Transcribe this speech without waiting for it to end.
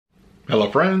Hello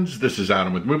friends, this is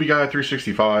Adam with Movie Guy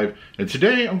 365, and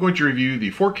today I'm going to review the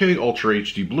 4K Ultra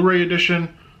HD Blu-ray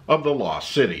edition of The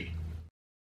Lost City.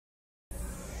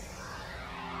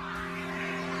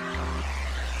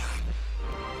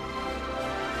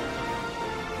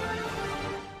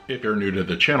 If you're new to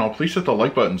the channel, please hit the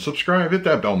like button, subscribe, hit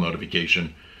that bell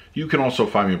notification. You can also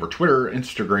find me over Twitter,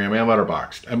 Instagram, and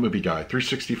Letterboxd at Movie Guy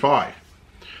 365.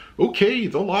 Okay,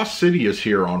 The Lost City is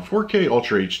here on 4K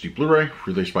Ultra HD Blu-ray,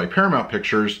 released by Paramount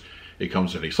Pictures. It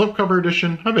comes in a slipcover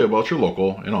edition, available at your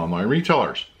local and online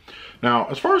retailers. Now,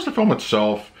 as far as the film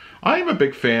itself, I am a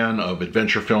big fan of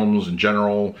adventure films in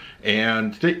general,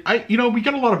 and we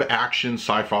get a lot of action,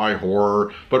 sci-fi,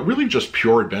 horror, but really just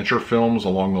pure adventure films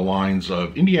along the lines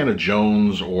of Indiana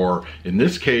Jones, or in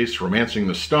this case, Romancing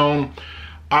the Stone.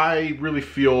 I really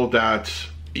feel that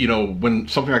when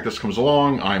something like this comes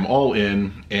along, I'm all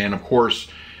in. And of course,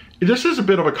 this is a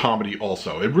bit of a comedy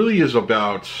also. It really is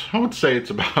about, I would say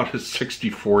it's about a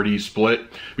 60-40 split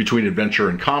between adventure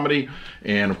and comedy.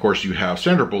 And of course, you have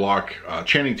Sandra Bullock,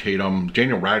 Channing Tatum,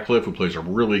 Daniel Radcliffe, who plays a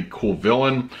really cool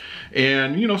villain,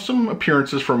 and some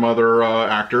appearances from other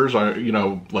actors,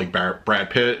 like Brad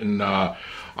Pitt, and I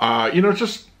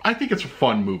think it's a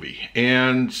fun movie.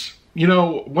 And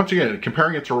once again,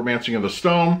 comparing it to Romancing of the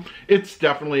Stone,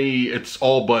 it's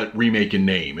all but remake in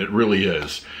name. It really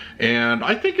is. And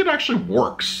I think it actually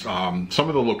works. Some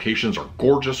of the locations are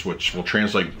gorgeous, which will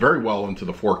translate very well into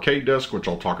the 4K disc, which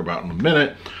I'll talk about in a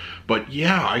minute. But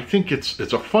yeah, I think it's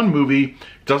a fun movie.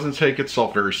 It doesn't take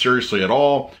itself very seriously at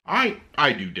all. I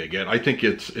do dig it. I think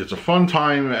it's a fun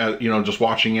time at, just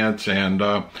watching it. And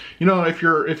if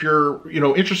you're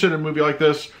interested in a movie like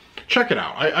this, check it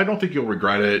out. I don't think you'll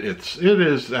regret it. It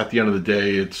is, at the end of the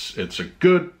day, it's a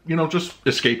good, just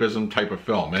escapism type of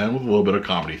film, and with a little bit of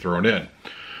comedy thrown in.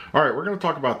 All right, we're going to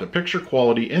talk about the picture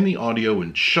quality and the audio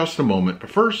in just a moment, but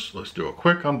first, let's do a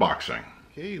quick unboxing.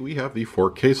 Okay, we have the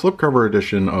 4K slipcover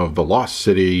edition of The Lost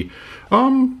City.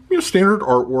 Standard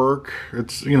artwork.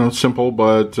 It's, simple,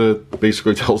 but it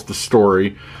basically tells the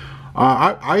story.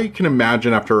 I can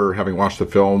imagine, after having watched the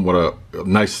film, what a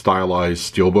nice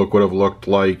stylized steelbook would have looked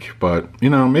like, but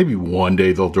maybe one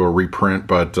day they'll do a reprint,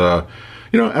 but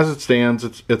as it stands,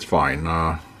 it's fine.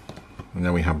 And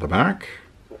then we have the back,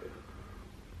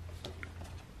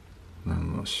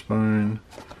 and the spine,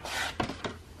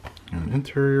 and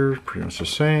interior, pretty much the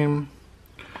same.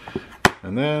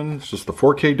 And then it's just the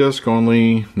 4K disc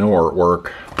only, no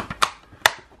artwork.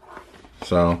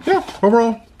 So yeah,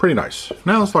 overall, pretty nice.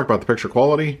 Now let's talk about the picture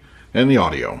quality and the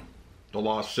audio. The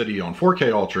Lost City on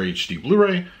 4K Ultra HD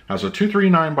Blu-ray has a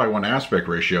 239:1 aspect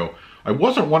ratio. I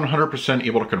wasn't 100%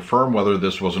 able to confirm whether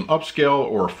this was an upscale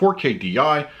or a 4K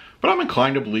DI, but I'm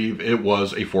inclined to believe it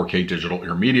was a 4K digital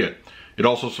intermediate. It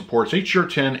also supports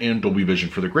HDR10 and Dolby Vision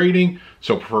for the grading,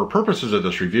 so for purposes of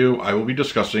this review, I will be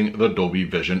discussing the Dolby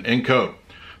Vision encode.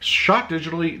 Shot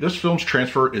digitally, this film's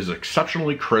transfer is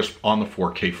exceptionally crisp on the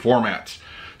 4K formats.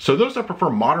 So those that prefer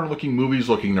modern looking movies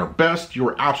looking their best, you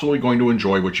are absolutely going to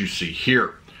enjoy what you see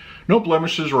here. No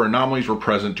blemishes or anomalies were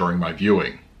present during my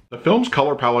viewing. The film's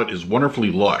color palette is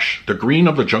wonderfully lush. The green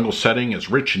of the jungle setting is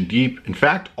rich and deep. In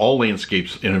fact, all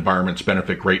landscapes and environments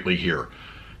benefit greatly here.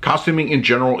 Costuming in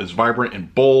general is vibrant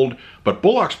and bold, but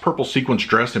Bullock's purple sequence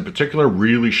dress in particular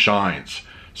really shines.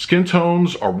 Skin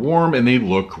tones are warm and they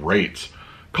look great.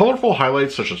 Colorful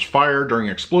highlights such as fire during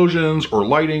explosions or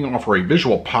lighting offer a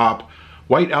visual pop.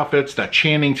 White outfits that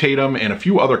Channing Tatum and a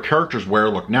few other characters wear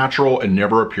look natural and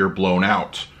never appear blown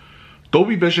out.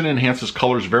 Dolby Vision enhances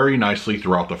colors very nicely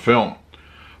throughout the film.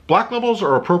 Black levels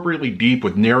are appropriately deep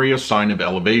with nary a sign of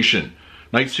elevation.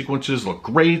 Night sequences look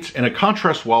great, and it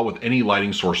contrasts well with any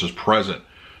lighting sources present.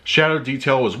 Shadow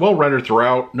detail is well rendered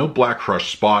throughout, no black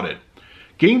crush spotted.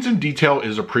 Gains in detail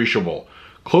is appreciable.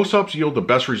 Close-ups yield the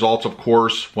best results, of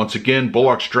course. Once again,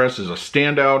 Bullock's dress is a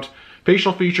standout.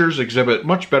 Facial features exhibit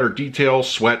much better detail,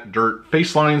 sweat, dirt,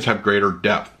 face lines have greater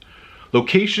depth.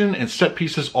 Location and set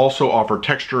pieces also offer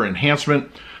texture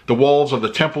enhancement. The walls of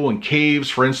the temple and caves,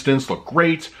 for instance, look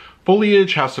great.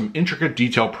 Foliage has some intricate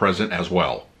detail present as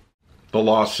well. The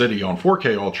Lost City on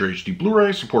 4K Ultra HD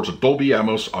Blu-ray supports a Dolby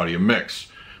Atmos audio mix.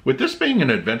 With this being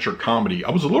an adventure comedy, I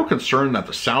was a little concerned that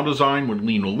the sound design would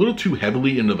lean a little too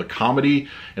heavily into the comedy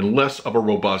and less of a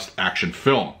robust action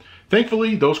film.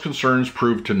 Thankfully, those concerns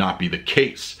proved to not be the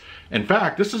case. In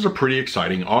fact, this is a pretty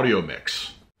exciting audio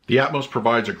mix. The Atmos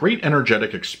provides a great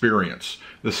energetic experience.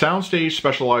 The soundstage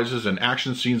specializes in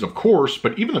action scenes, of course,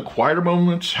 but even the quieter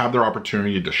moments have their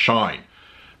opportunity to shine.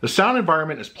 The sound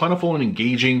environment is plentiful and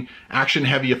engaging.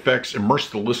 Action-heavy effects immerse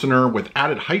the listener, with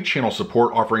added height channel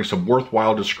support offering some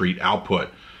worthwhile discrete output.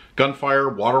 Gunfire,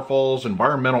 waterfalls,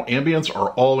 environmental ambience are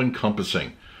all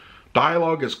encompassing.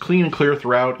 Dialogue is clean and clear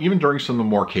throughout, even during some of the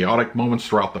more chaotic moments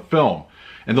throughout the film.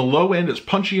 And the low end is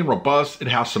punchy and robust. It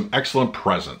has some excellent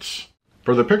presence.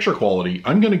 For the picture quality,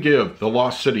 I'm going to give The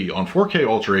Lost City on 4K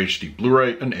Ultra HD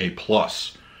Blu-ray an A+.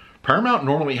 Paramount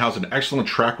normally has an excellent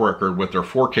track record with their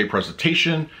 4K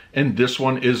presentation, and this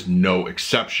one is no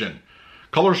exception.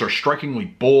 Colors are strikingly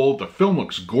bold, the film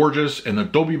looks gorgeous, and the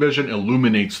Dolby Vision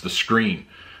illuminates the screen.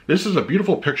 This is a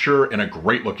beautiful picture and a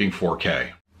great looking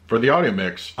 4K. For the audio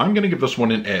mix, I'm going to give this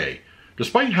one an A.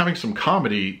 Despite having some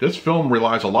comedy, this film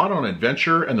relies a lot on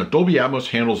adventure, and the Dolby Atmos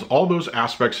handles all those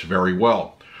aspects very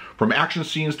well. From action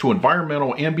scenes to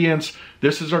environmental ambience,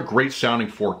 this is a great sounding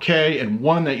 4K and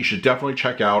one that you should definitely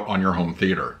check out on your home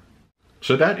theater.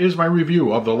 So that is my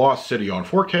review of The Lost City on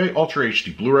 4K Ultra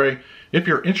HD Blu-ray. If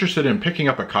you're interested in picking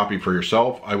up a copy for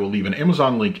yourself, I will leave an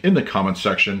Amazon link in the comments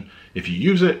section. If you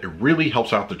use it, it really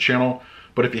helps out the channel.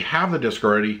 But if you have the disc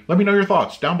already, let me know your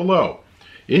thoughts down below.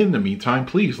 In the meantime,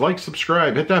 please like,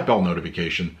 subscribe, hit that bell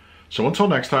notification. So until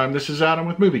next time, this is Adam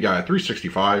with Movie Guy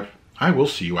 365. I will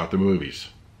see you at the movies.